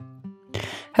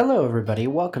Hello, everybody.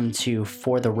 Welcome to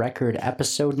For the Record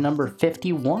episode number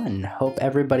 51. Hope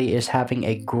everybody is having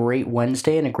a great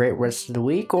Wednesday and a great rest of the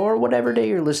week, or whatever day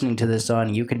you're listening to this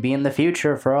on. You could be in the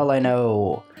future for all I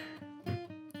know.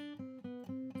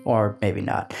 Or maybe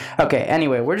not. Okay,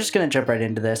 anyway, we're just going to jump right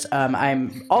into this. I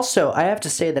have to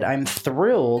say that I'm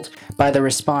thrilled by the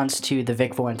response to the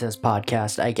Vic Fuentes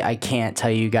podcast. I can't tell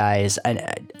you guys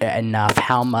enough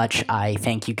how much I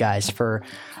thank you guys for,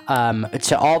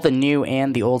 to all the new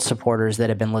and the old supporters that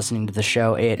have been listening to the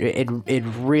show. It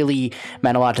really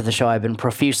meant a lot to the show. I've been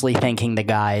profusely thanking the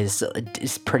guys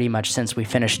pretty much since we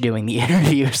finished doing the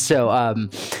interview. So,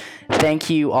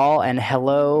 thank you all, and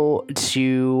hello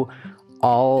to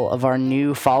all of our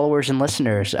new followers and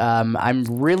listeners. I'm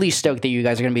really stoked that you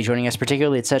guys are going to be joining us,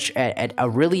 particularly at such a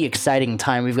really exciting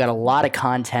time. We've got a lot of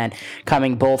content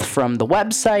coming both from the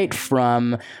website,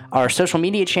 from our social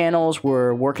media channels.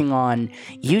 We're working on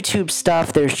YouTube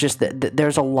stuff.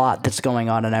 There's a lot that's going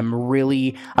on, and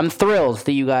I'm thrilled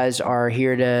that you guys are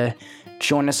here to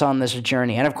join us on this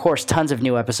journey. And of course, tons of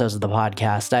new episodes of the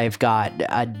podcast. I've got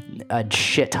a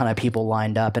shit ton of people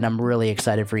lined up, and I'm really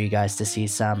excited for you guys to see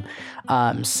some.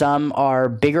 Some are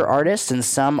bigger artists, and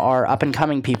some are up and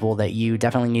coming people that you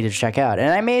definitely need to check out. And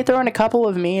I may throw in a couple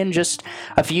of me and just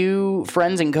a few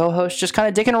friends and co-hosts just kind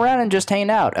of dicking around and just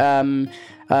hanging out. Kind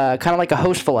of like a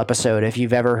hostful episode, if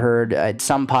you've ever heard.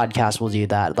 Some podcasts will do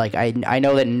that. Like I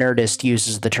know that Nerdist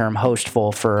uses the term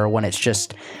hostful for when it's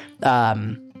just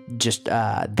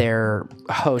their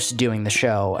host doing the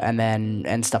show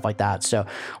and stuff like that. So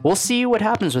we'll see what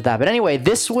happens with that. But anyway,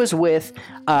 this was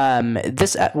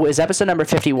episode number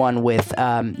 51 with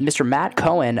Mr. Matt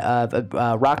Cohen of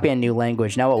rock band New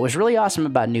Language. Now, what was really awesome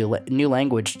about New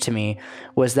Language to me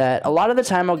was that a lot of the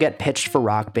time I'll get pitched for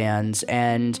rock bands,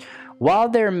 and while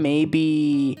there may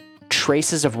be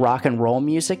traces of rock and roll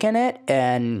music in it,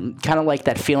 and kind of like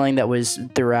that feeling that was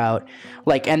throughout,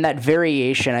 like, and that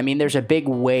variation. I mean, there's a big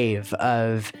wave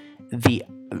of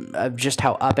just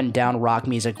how up and down rock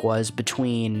music was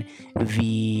between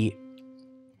the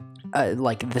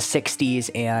like the 60s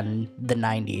and the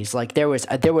 90s. Like there was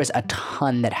a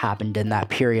ton that happened in that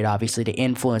period, obviously, to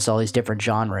influence all these different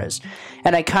genres.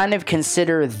 And I kind of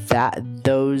consider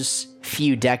those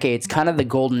few decades kind of the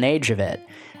golden age of it.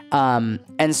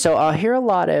 And so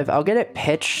I'll get it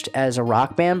pitched as a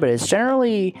rock band, but it's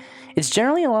generally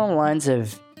along the lines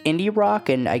of indie rock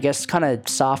and I guess kind of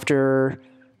softer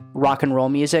rock and roll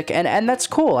music. And that's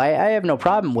cool. I have no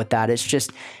problem with that. It's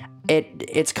just,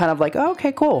 it's kind of like, oh,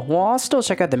 okay, cool. Well, I'll still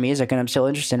check out the music and I'm still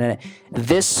interested in it.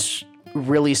 This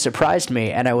really surprised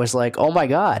me, and I was like, oh my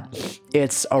God,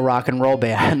 it's a rock and roll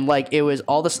band. Like, it was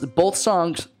both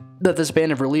songs that this band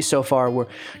have released so far were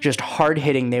just hard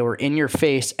hitting. They were in your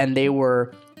face, and they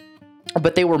were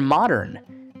modern.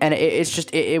 And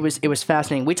it was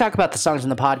fascinating. We talk about the songs in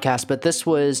the podcast, but this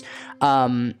was,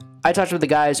 I talked with the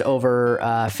guys over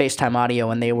FaceTime audio,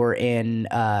 and they were in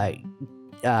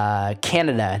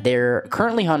Canada. They're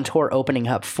currently on tour opening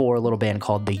up for a little band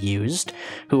called The Used,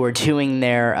 who are doing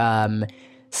their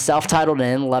self-titled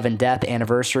and In Love and Death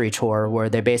anniversary tour, where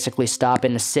they basically stop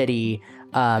in a city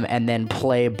and then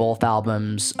play both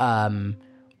albums.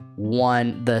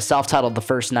 The self-titled the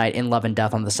first night, In Love and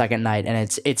Death on the second night,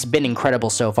 and it's been incredible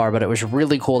so far. But it was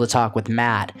really cool to talk with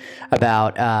Matt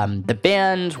about the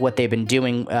band, what they've been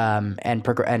doing,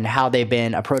 and how they've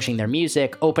been approaching their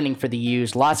music, opening for The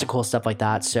Used, lots of cool stuff like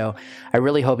that. So I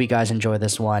really hope you guys enjoy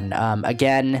this one.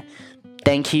 Again,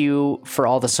 thank you for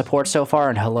all the support so far,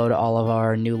 and hello to all of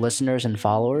our new listeners and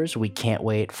followers. We can't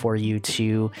wait for you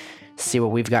to see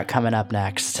what we've got coming up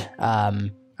next.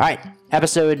 All right,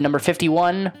 episode number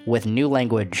 51 with New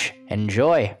Language.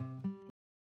 Enjoy.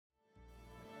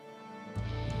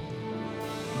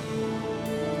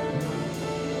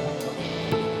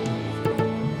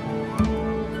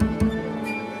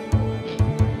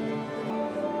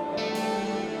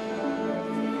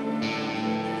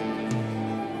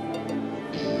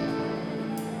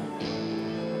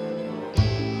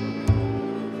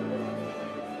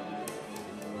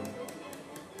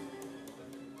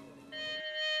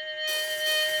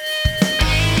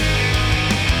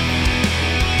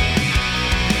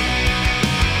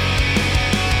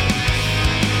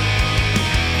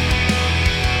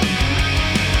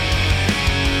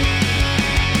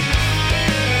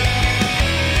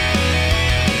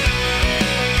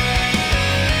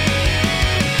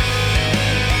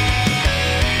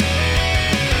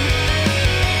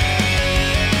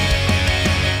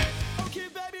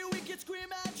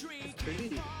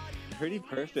 Pretty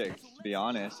perfect, to be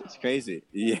honest. It's crazy.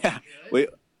 Yeah,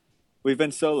 we've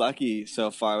been so lucky so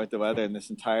far with the weather in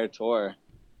this entire tour.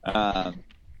 The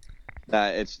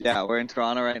that it's yeah, we're in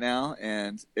Toronto right now,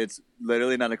 and it's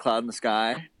literally not a cloud in the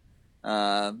sky.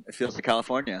 It feels like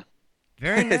California.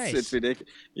 Very It's nice.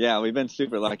 ridiculous. Yeah, we've been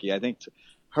super lucky. I think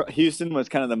Houston was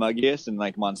kind of the muggiest and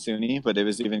like monsoony, but it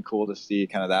was even cool to see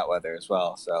kind of that weather as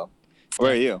well. So,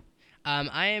 where are Dang. you?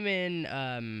 I am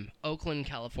in Oakland,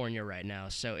 California right now,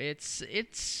 so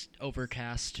it's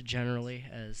overcast generally,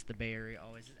 as the Bay Area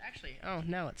always is. Actually, oh,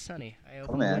 now it's sunny. I Oh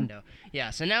opened the man. window. Yeah,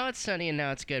 so now it's sunny and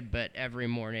now it's good, but every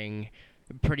morning,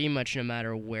 pretty much no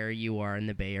matter where you are in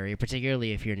the Bay Area,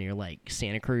 particularly if you're near like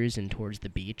Santa Cruz and towards the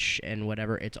beach and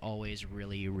whatever, it's always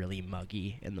really, really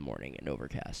muggy in the morning and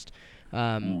overcast.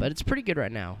 Mm. But it's pretty good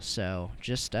right now, so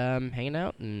just hanging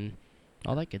out and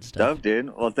all that good stuff. Dope,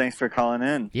 dude. Well, thanks for calling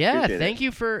in. Yeah, Appreciate it.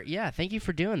 thank you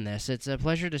for doing this. It's a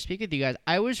pleasure to speak with you guys.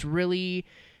 I was really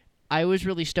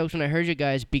stoked when I heard you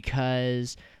guys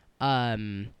because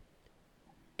um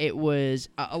it was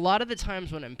a lot of the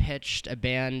times when I'm pitched a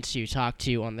band to talk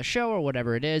to on the show or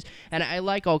whatever it is, and I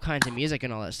like all kinds of music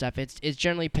and all that stuff. It's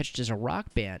generally pitched as a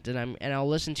rock band, and I'll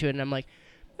listen to it and I'm like,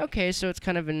 okay, so it's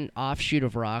kind of an offshoot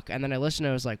of rock. And then I listened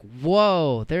and I was like,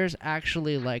 whoa, there's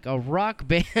actually like a rock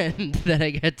band that I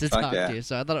get to Fuck talk yeah. to.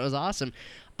 So I thought it was awesome.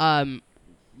 Um,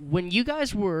 when you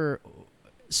guys were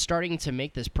starting to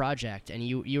make this project and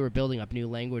you were building up new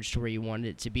language to where you wanted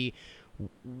it to be,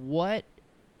 what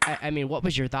I mean, what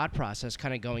was your thought process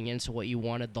kind of going into what you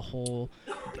wanted the whole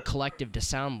collective to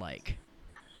sound like?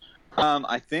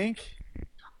 I think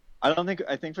I don't think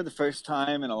I think for the first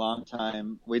time in a long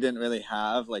time we didn't really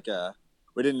have like a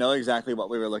we didn't know exactly what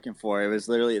we were looking for. It was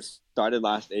literally it started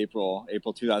last April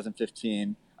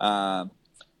 2015.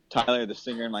 Tyler, the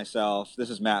singer, and myself. This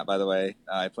is Matt, by the way.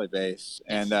 I play bass,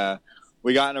 and Yes.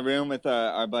 we got in a room with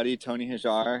our buddy Tony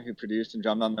Hajar, who produced and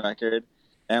drummed on the record,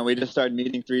 and we just started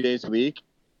meeting 3 days a week,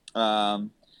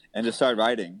 um, and just started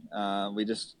writing. We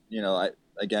just,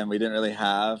 again, we didn't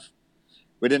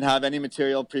have any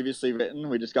material previously written.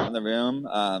 We just got in the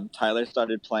room. Tyler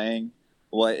started playing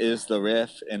what is the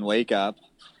riff in Wake Up,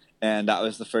 and that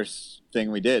was the first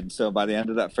thing we did. So by the end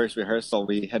of that first rehearsal,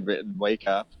 we had written Wake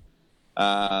Up,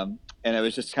 and it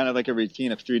was just kind of like a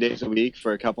routine of 3 days a week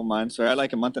for a couple months, or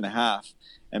like a month and a half.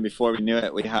 And before we knew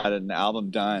it, we had an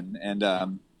album done. And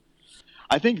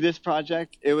I think this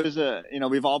project, it was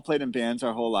we've all played in bands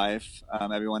our whole life.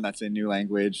 Everyone that's in New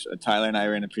Language. Tyler and I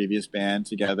were in a previous band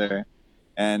together,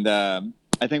 and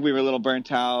I think we were a little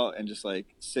burnt out and just like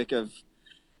sick of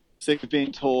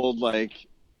being told like,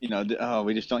 oh,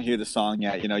 we just don't hear the song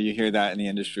yet. You hear that in the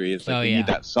industry. It's like Oh we need yeah.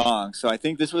 that song. So I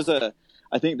think this was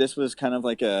kind of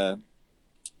like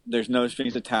there's no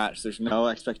strings attached. There's no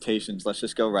expectations. Let's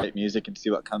just go write music and see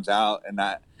what comes out.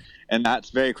 And that's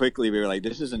very quickly we were like,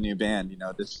 this is a new band.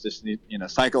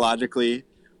 Psychologically,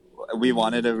 we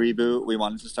wanted a reboot. We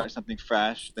wanted to start something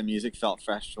fresh. The music felt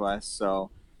fresh to us.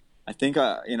 So I think,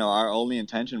 our only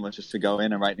intention was just to go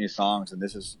in and write new songs. And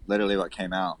this is literally what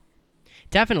came out.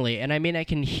 Definitely, and I mean, I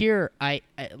can hear,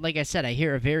 like I said, I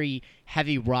hear a very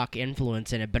heavy rock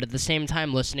influence in it, but at the same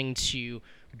time, listening to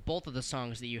both of the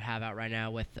songs that you have out right now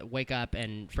with "Wake Up"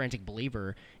 and "Frantic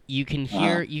Believer," you can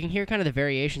Uh, hear kind of the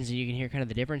variations, and you can hear kind of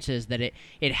the differences that it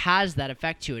has that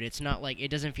effect to it. It's not like it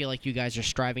doesn't feel like you guys are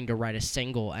striving to write a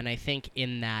single, and I think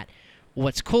in that,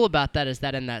 what's cool about that is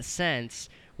that in that sense,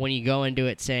 when you go into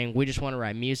it saying we just want to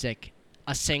write music,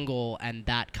 a single and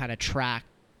that kind of track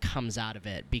comes out of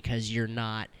it because you're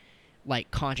not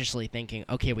like consciously thinking,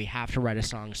 okay, we have to write a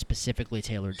song specifically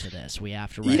tailored to this. We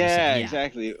have to write Yeah, yeah.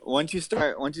 exactly. Once you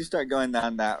start going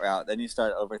down that route, then you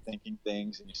start overthinking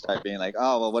things and you start being like,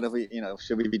 oh well, what if we,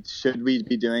 should we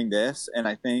be doing this? And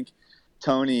I think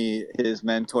Tony, his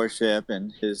mentorship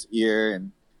and his ear,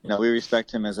 and we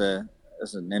respect him as an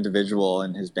individual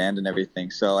and his band and everything.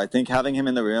 So I think having him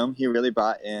in the room, he really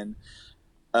brought in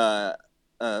uh,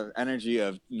 energy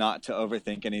of not to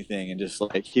overthink anything, and just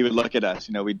like he would look at us,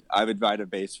 I would write a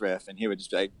bass riff and he would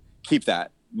just be like, keep that,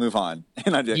 move on.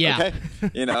 And I'd be like, Yeah.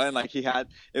 okay, and like it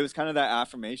was kind of that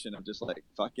affirmation of just like,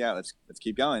 fuck yeah, let's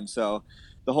keep going. So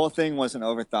the whole thing wasn't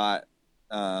overthought.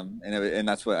 And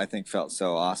that's what I think felt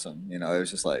so awesome. It was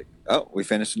just like, oh, we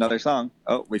finished another song.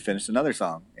 Oh, we finished another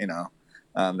song.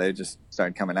 They just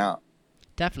started coming out.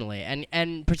 Definitely.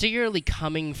 And particularly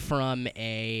coming from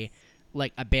a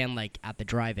band like At the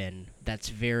Drive-In that's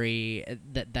very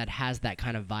that has that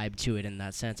kind of vibe to it in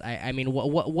that sense. I mean,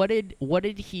 what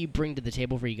did he bring to the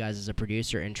table for you guys as a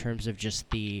producer in terms of just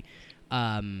the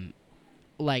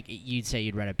like you'd say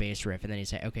you'd write a bass riff and then you'd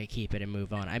say, okay, keep it and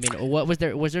move on. I mean, what was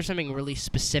there something really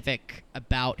specific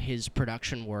about his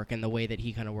production work and the way that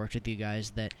he kind of worked with you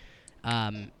guys that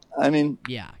I mean,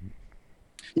 yeah.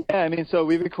 yeah, I mean, so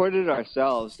we recorded it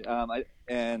ourselves,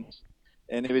 and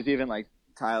and it was even like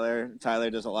Tyler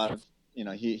does a lot of,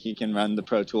 he can run the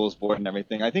Pro Tools board and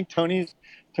everything. I think Tony's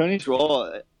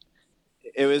role,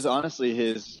 it was honestly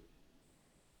his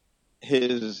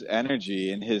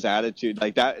energy and his attitude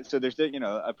like that. So there's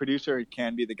a producer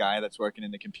can be the guy that's working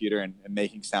in the computer and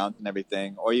making sounds and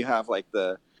everything, or you have like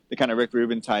the kind of Rick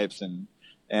Rubin types and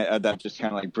that just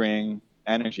kind of like bring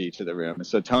energy to the room. And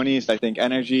so Tony's, I think,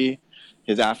 energy,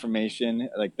 his affirmation,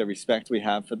 like the respect we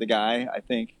have for the guy, I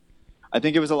think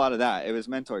it was a lot of that. It was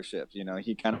mentorship.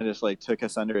 He kind of just like took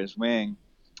us under his wing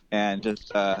and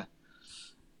just I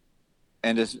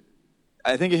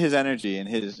think his energy and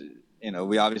his,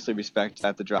 we obviously respect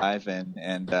At the Drive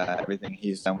and everything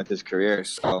he's done with his career.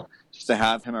 So just to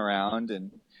have him around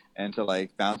and to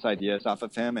like bounce ideas off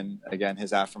of him, and again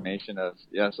his affirmation of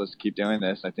yes, let's keep doing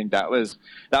this. I think that was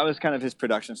kind of his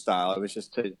production style. It was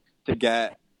just to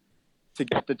get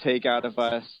the take out of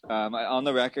us on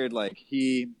the record. Like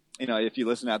he, if you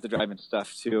listen to At the Drive and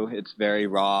stuff too, it's very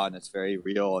raw and it's very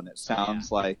real and it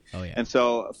sounds like. Oh yeah. And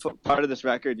so part of this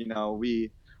record,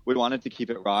 we wanted to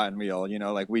keep it raw and real.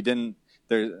 Like we didn't.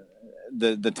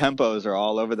 The tempos are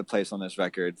all over the place on this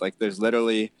record. Like there's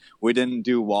literally, we didn't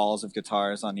do walls of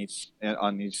guitars on each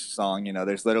song.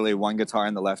 There's literally one guitar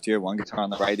in the left ear, one guitar on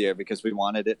the right ear, because we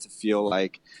wanted it to feel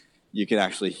like you could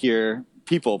actually hear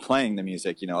people playing the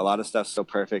music. A lot of stuff's so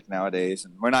perfect nowadays,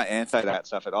 and we're not anti that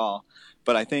stuff at all.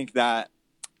 But I think that,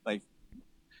 like,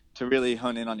 to really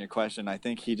hone in on your question, I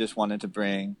think he just wanted to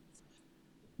bring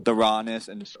the rawness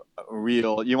and just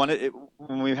real. You wanted it,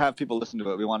 when we have people listen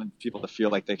to it, we wanted people to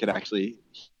feel like they could actually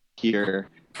hear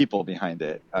people behind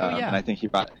it. And I think he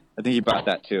brought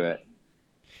that to it.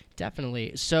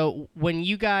 Definitely. So when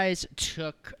you guys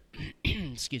took,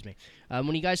 excuse me,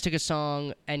 when you guys took a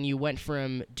song and you went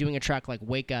from doing a track like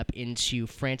Wake Up into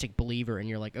Frantic Believer, and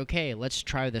you're like, okay, let's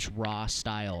try this raw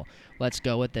style. Let's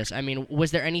go with this. I mean,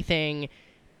 was there anything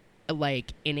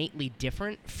like innately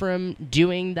different from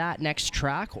doing that next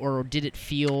track, or did it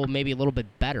feel maybe a little bit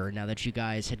better now that you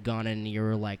guys had gone and you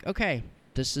were like, okay,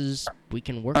 we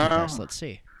can work with this, let's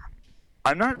see?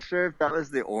 I'm not sure if that was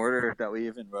the order that we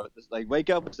even wrote this. Like Wake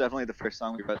Up was definitely the first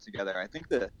song we wrote together. I think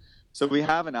so we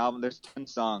have an album, there's 10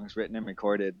 songs written and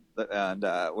recorded, and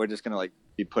we're just gonna like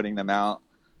be putting them out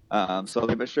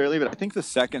slowly but surely. But I think the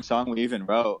second song we even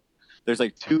wrote, there's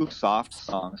like 2 soft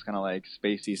songs, kind of like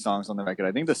spacey songs on the record.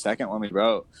 I think the second one we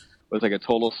wrote was like a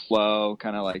total slow,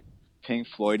 kind of like Pink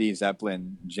Floyd-y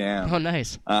Zeppelin jam. Oh,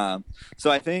 nice.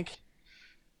 So I think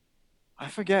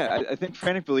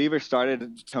Frantic Believer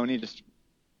started Tony just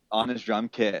on his drum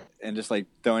kit and just like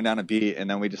throwing down a beat, and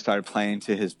then we just started playing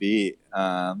to his beat.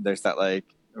 There's that like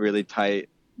really tight,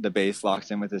 the bass locks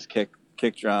in with his kick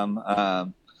drum.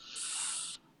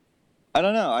 I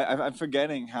don't know. I'm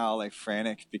forgetting how like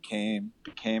Frantic became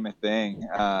a thing,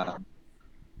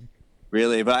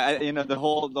 really. But the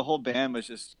whole band was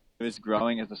just, it was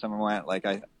growing as the summer went. Like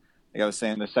I was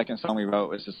saying, the second song we wrote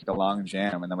was just like a long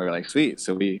jam, and then we were like, sweet,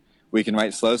 so we can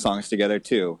write slow songs together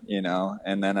too,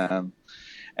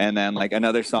 And then like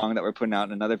another song that we're putting out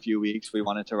in another few weeks, we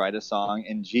wanted to write a song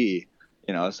in G,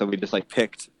 so we just like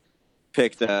picked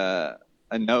a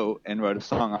note and wrote a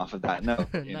song off of that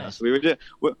note. Nice. So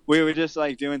we were just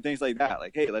like doing things like that,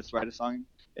 like, hey, let's write a song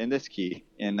in this key,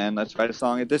 and then let's write a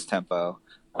song at this tempo,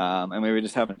 and we were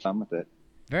just having fun with it.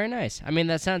 Very nice. I mean,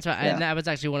 that sounds. Yeah. And that was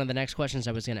actually one of the next questions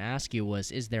I was going to ask you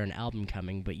was, is there an album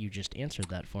coming? But you just answered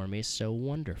that for me. So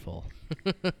wonderful.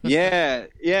 yeah,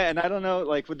 and I don't know.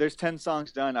 Like, there's 10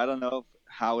 songs done. I don't know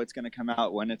how it's going to come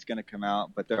out, when it's going to come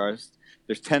out, but there's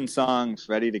 10 songs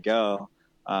ready to go.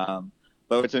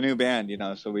 But it's a new band,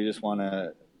 so we just want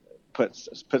to put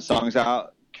songs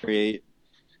out, create,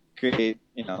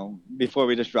 before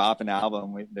we just drop an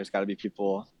album, there's got to be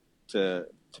people to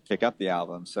pick up the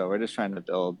album. So we're just trying to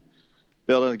build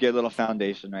a good little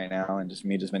foundation right now and just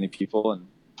meet as many people and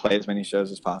play as many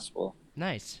shows as possible.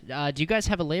 Nice. Do you guys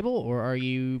have a label, or are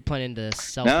you planning to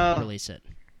self-release it?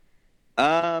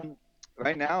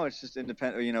 Right now it's just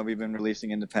independent. We've been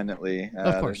releasing independently.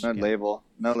 Of course. There's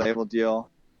no label deal.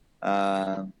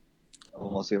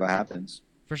 We'll see what happens.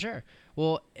 For sure.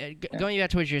 Well, going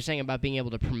back to what you were saying about being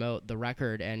able to promote the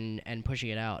record and pushing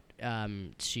it out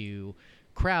to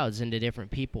crowds and to different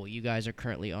people, you guys are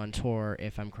currently on tour,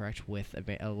 if I'm correct, with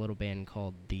a little band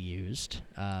called The Used.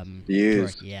 The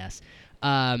Used. Yes.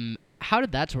 How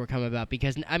did that tour come about?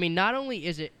 Because, I mean, not only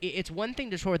is it's one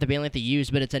thing to tour with a band like The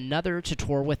Used, but it's another to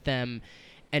tour with them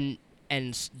and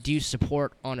do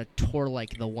support on a tour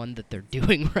like the one that they're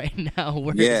doing right now.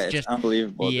 Where it's just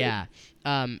unbelievable. Yeah.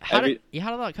 How did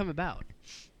that come about?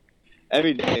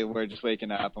 every day we're just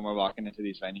waking up and we're walking into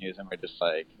these venues and we're just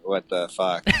like, what the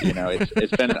fuck? You know,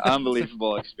 it's been an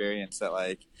unbelievable experience that,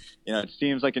 like, you know, it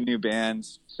seems like a new band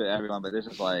to everyone, but this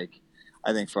is like,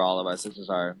 I think for all of us, this is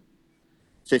our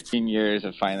 15 years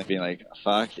of finally being like,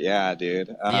 fuck yeah,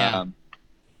 dude. Yeah.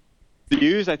 The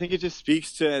Used, I think it just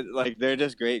speaks to, like, they're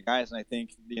just great guys, and I think,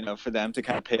 you know, for them to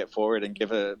kind of pay it forward and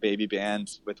give a baby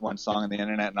band with one song on the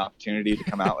internet an opportunity to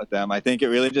come out with them, I think it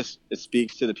really just it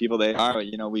speaks to the people they are.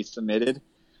 You know, we submitted,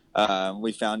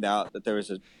 we found out that they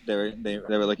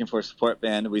were looking for a support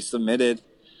band. We submitted,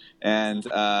 and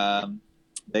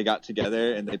they got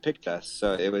together and they picked us.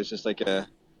 So it was just like it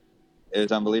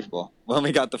was unbelievable. When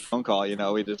we got the phone call, you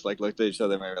know, we just like looked at each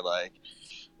other and we were like,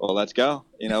 well, let's go.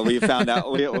 You know, we found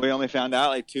out, we only found out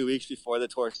like 2 weeks before the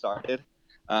tour started.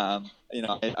 You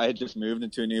know, I had just moved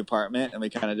into a new apartment and we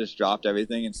kind of just dropped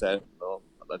everything and said, well,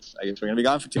 I guess we're going to be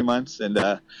gone for 2 months. And,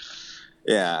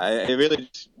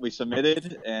 we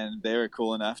submitted and they were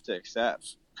cool enough to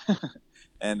accept.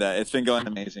 And it's been going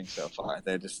amazing so far.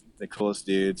 They're just the coolest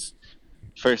dudes.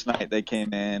 First night they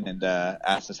came in and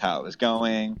asked us how it was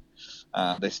going.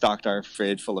 They stocked our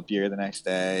fridge full of beer the next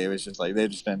day. It was just like, they've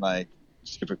just been like,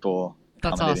 super cool,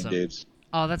 That's accommodating awesome. dudes.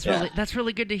 Oh, that's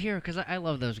really good to hear because I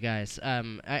love those guys.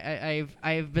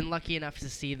 I've been lucky enough to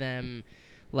see them.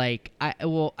 Like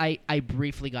I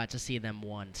briefly got to see them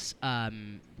once.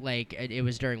 Like it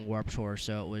was during Warp Tour,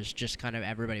 so it was just kind of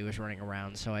everybody was running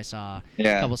around. So I saw a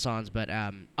couple songs, but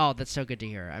oh, that's so good to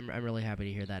hear. I'm really happy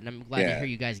to hear that, and I'm glad to hear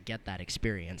you guys get that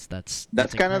experience. That's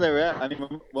kind of the rep. I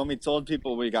mean, when we told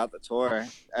people we got the tour,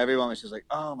 everyone was just like,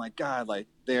 "Oh my god, like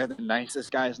they're the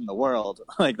nicest guys in the world."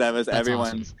 Like that was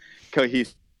everyone's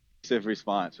cohesive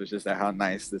response, was just how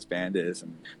nice this band is,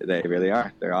 and they really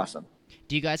are. They're awesome.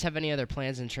 Do you guys have any other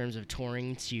plans in terms of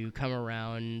touring to come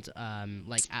around?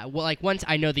 Like once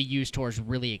I know the Used tour is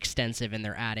really extensive, and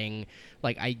they're adding,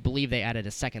 like I believe they added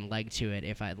a second leg to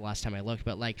it. The last time I looked,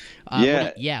 but like,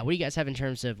 what do you guys have in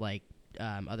terms of like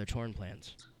other touring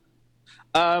plans?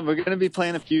 We're going to be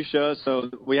playing a few shows, so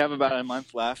we have about a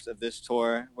month left of this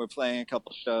tour. We're playing a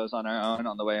couple shows on our own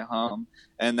on the way home,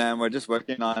 and then we're just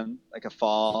working on like a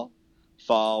fall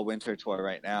winter tour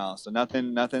right now. So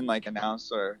nothing like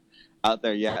announced or out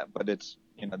there yet, but it's,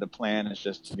 you know, the plan is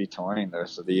just to be touring the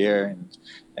rest of the year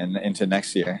and into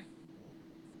next year.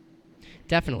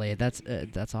 Definitely, that's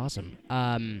awesome.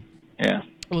 Yeah.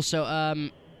 Well, so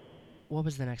what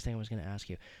was the next thing I was going to ask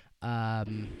you?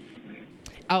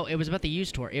 Oh, it was about the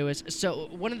Used tour. It was so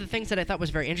one of the things that I thought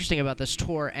was very interesting about this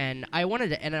tour, and I wanted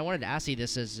to ask you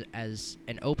this as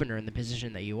an opener in the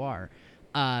position that you are.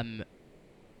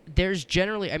 There's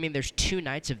 2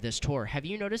 nights of this tour. Have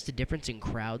you noticed a difference in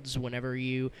crowds whenever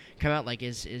you come out? Like,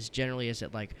 is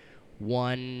it like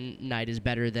one night is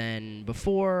better than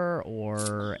before,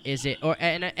 or is it, or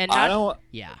and not, I don't.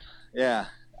 Yeah. Yeah.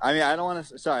 I mean, I don't want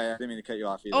to. Sorry, I didn't mean to cut you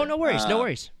off either. Oh, no worries, no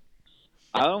worries.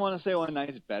 I don't want to say one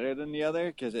night is better than the other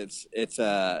because it's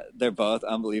they're both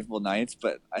unbelievable nights,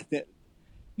 but I think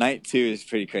night 2 is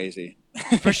pretty crazy.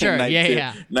 For sure.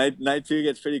 Yeah. Night 2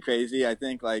 gets pretty crazy. I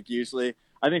think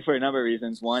for a number of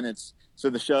reasons. One, so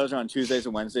the shows are on Tuesdays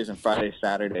and Wednesdays and Fridays,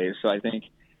 Saturdays. So I think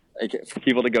for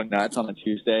people to go nuts on a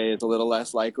Tuesday is a little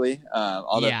less likely.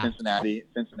 Although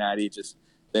Cincinnati just,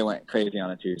 they went crazy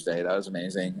on a Tuesday. That was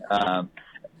amazing.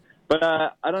 But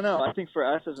I don't know. I think for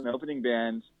us as an opening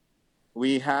band,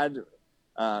 we had,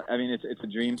 it's a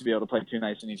dream to be able to play 2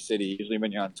 nights in each city. Usually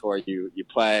when you're on tour, you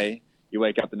play, you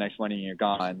wake up the next morning and you're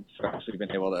gone. For us, we've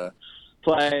been able to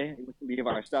play, leave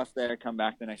our stuff there, come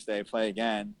back the next day, play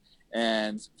again.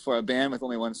 And for a band with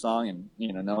only one song, and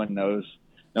you know, no one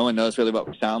knows really what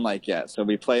we sound like yet. So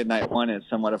we played night 1 as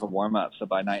somewhat of a warm up. So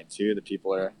by night 2, the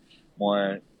people are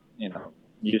more, you know,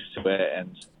 used to it,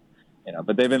 and you know,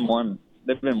 but they've been warm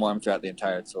throughout the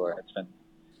entire tour. It's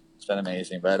been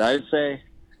amazing. But I would say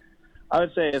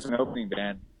as an opening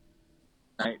band,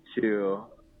 night 2,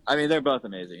 I mean, they're both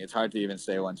amazing. It's hard to even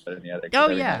say one's better than the other. Oh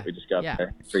yeah, night we just go up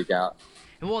there and freak out.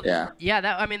 Well, yeah.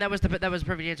 That was the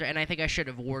perfect answer, and I think I should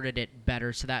have worded it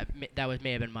better. So that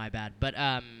may have been my bad. But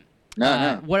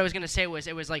no. What I was gonna say was,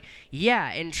 it was like,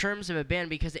 yeah, in terms of a band,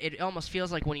 because it almost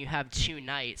feels like when you have 2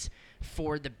 nights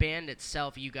for the band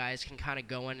itself, you guys can kind of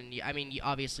go in and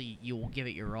obviously you will give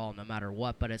it your all no matter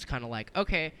what. But it's kind of like,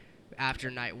 okay,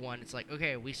 after night 1, it's like,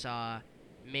 okay, we saw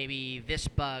maybe this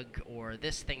bug or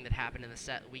this thing that happened in the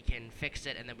set, we can fix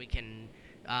it, and then we can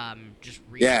just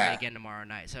replay again tomorrow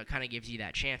night. So it kind of gives you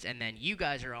that chance, and then you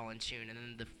guys are all in tune, and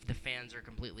then the fans are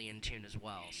completely in tune as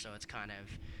well. So it's kind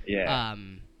of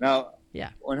no,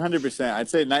 100%. I'd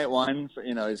say night 1,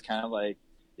 is kind of like,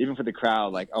 even for the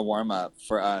crowd, like a warm up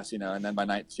for us, and then by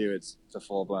night 2, it's a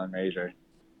full blown rager.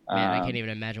 Man, I can't even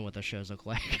imagine what those shows look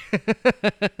like.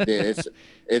 Dude,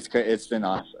 it's been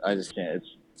awesome. I just can't.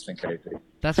 It's been crazy.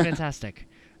 That's fantastic.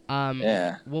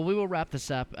 Yeah. Well, we will wrap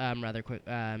this up rather quick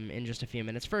in just a few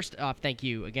minutes. First off, thank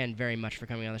you again very much for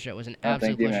coming on the show. It was an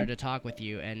absolute thank you, pleasure man. to talk with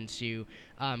you and to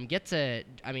get to,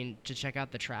 to check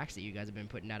out the tracks that you guys have been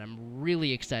putting out. I'm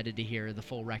really excited to hear the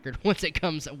full record once it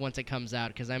comes out,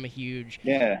 because I'm a huge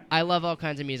I love all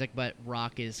kinds of music, but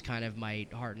rock is kind of my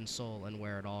heart and soul and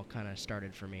where it all kind of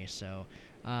started for me. So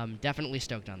definitely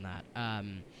stoked on that.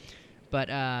 But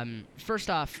first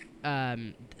off,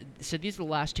 so these are the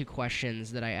last two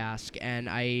questions that I ask, and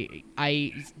I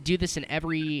do this in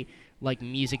every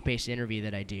music-based interview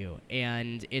that I do,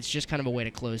 and it's just kind of a way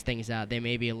to close things out. They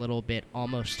may be a little bit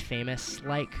almost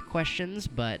famous-like questions,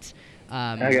 but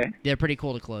they're pretty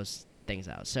cool to close things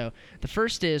out. So the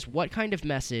first is, what kind of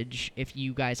message, if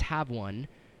you guys have one,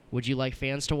 would you like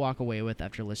fans to walk away with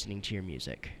after listening to your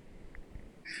music?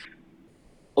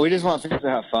 We just want fans to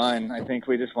have fun. I think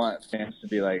we just want fans to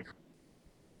be like,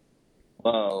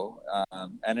 whoa.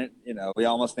 And we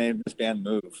almost named this band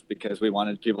Move because we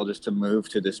wanted people just to move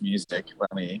to this music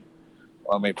when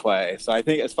we play. So I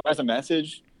think as far as a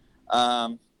message,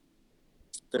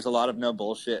 there's a lot of no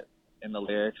bullshit in the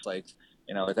lyrics, with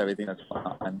everything that's going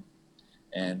on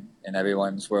in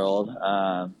everyone's world.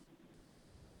 I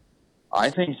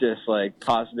think just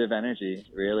positive energy,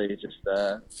 really, just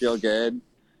feel good.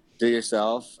 Do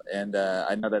yourself, and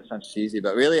I know that sounds cheesy,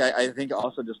 but really, I think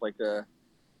also just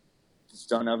just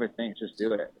don't overthink, just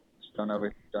do it. Just don't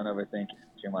overthink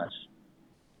too much.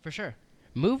 For sure,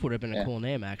 Move would have been a cool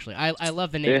name, actually. I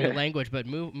love the name New Language, but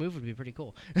Move would be pretty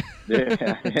cool.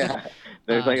 yeah.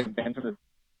 There's a band from the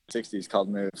 '60s called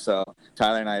Move, so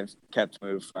Tyler and I have kept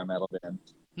Move for our metal band.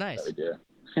 Nice. That we do.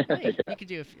 Hey, you could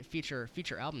do a feature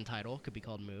album title. Could be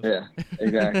called Move. Yeah,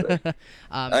 exactly. We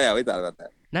thought about that.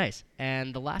 Nice.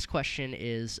 And the last question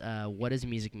is, what does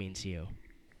music mean to you?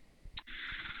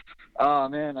 Oh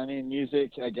man,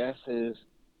 music, I guess, it's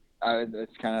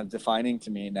kind of defining to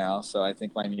me now. So I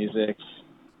think my music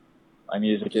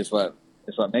is what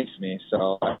makes me.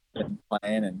 So I've been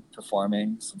playing and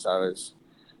performing since I was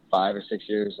 5 or 6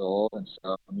 years old, and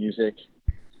so music.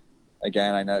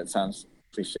 Again, I know it sounds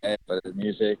cliche, but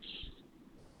music,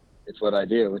 it's what I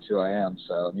do. It's who I am.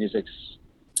 So music's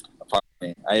a part of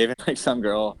me. I even some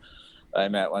girl that I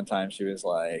met one time. She was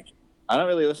like, "I don't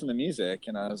really listen to music,"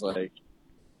 and I was like,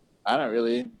 "I don't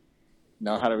really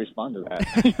know how to respond to that."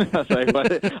 I was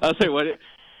like,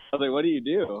 "What do you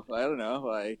do?" I don't know.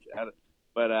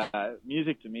 But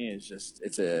music to me is just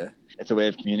it's a way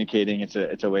of communicating. It's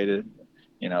a way to,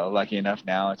 lucky enough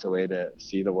now, it's a way to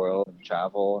see the world and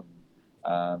travel.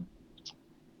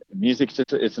 Music's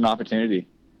it's an opportunity.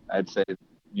 I'd say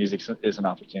music is an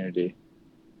opportunity.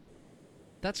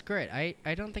 That's great.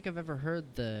 I don't think I've ever heard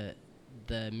the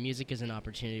music is an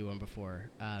opportunity one before.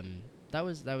 That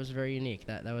was very unique.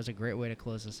 That was a great way to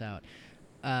close this out.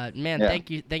 Man, thank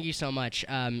you so much.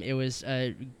 It was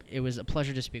a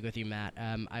pleasure to speak with you, Matt.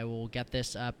 I will get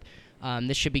this up.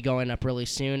 This should be going up really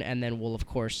soon, and then we'll, of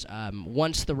course,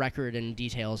 once the record and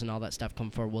details and all that stuff come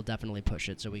forward, we'll definitely push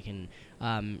it so we can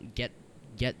get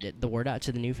the word out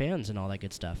to the new fans and all that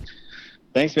good stuff.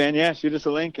 Thanks, man. Yeah, shoot us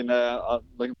a link, and I'll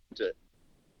look into it.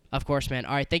 Of course, man.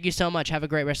 All right, thank you so much. Have a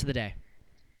great rest of the day.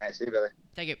 All right, see you, brother.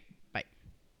 Thank you.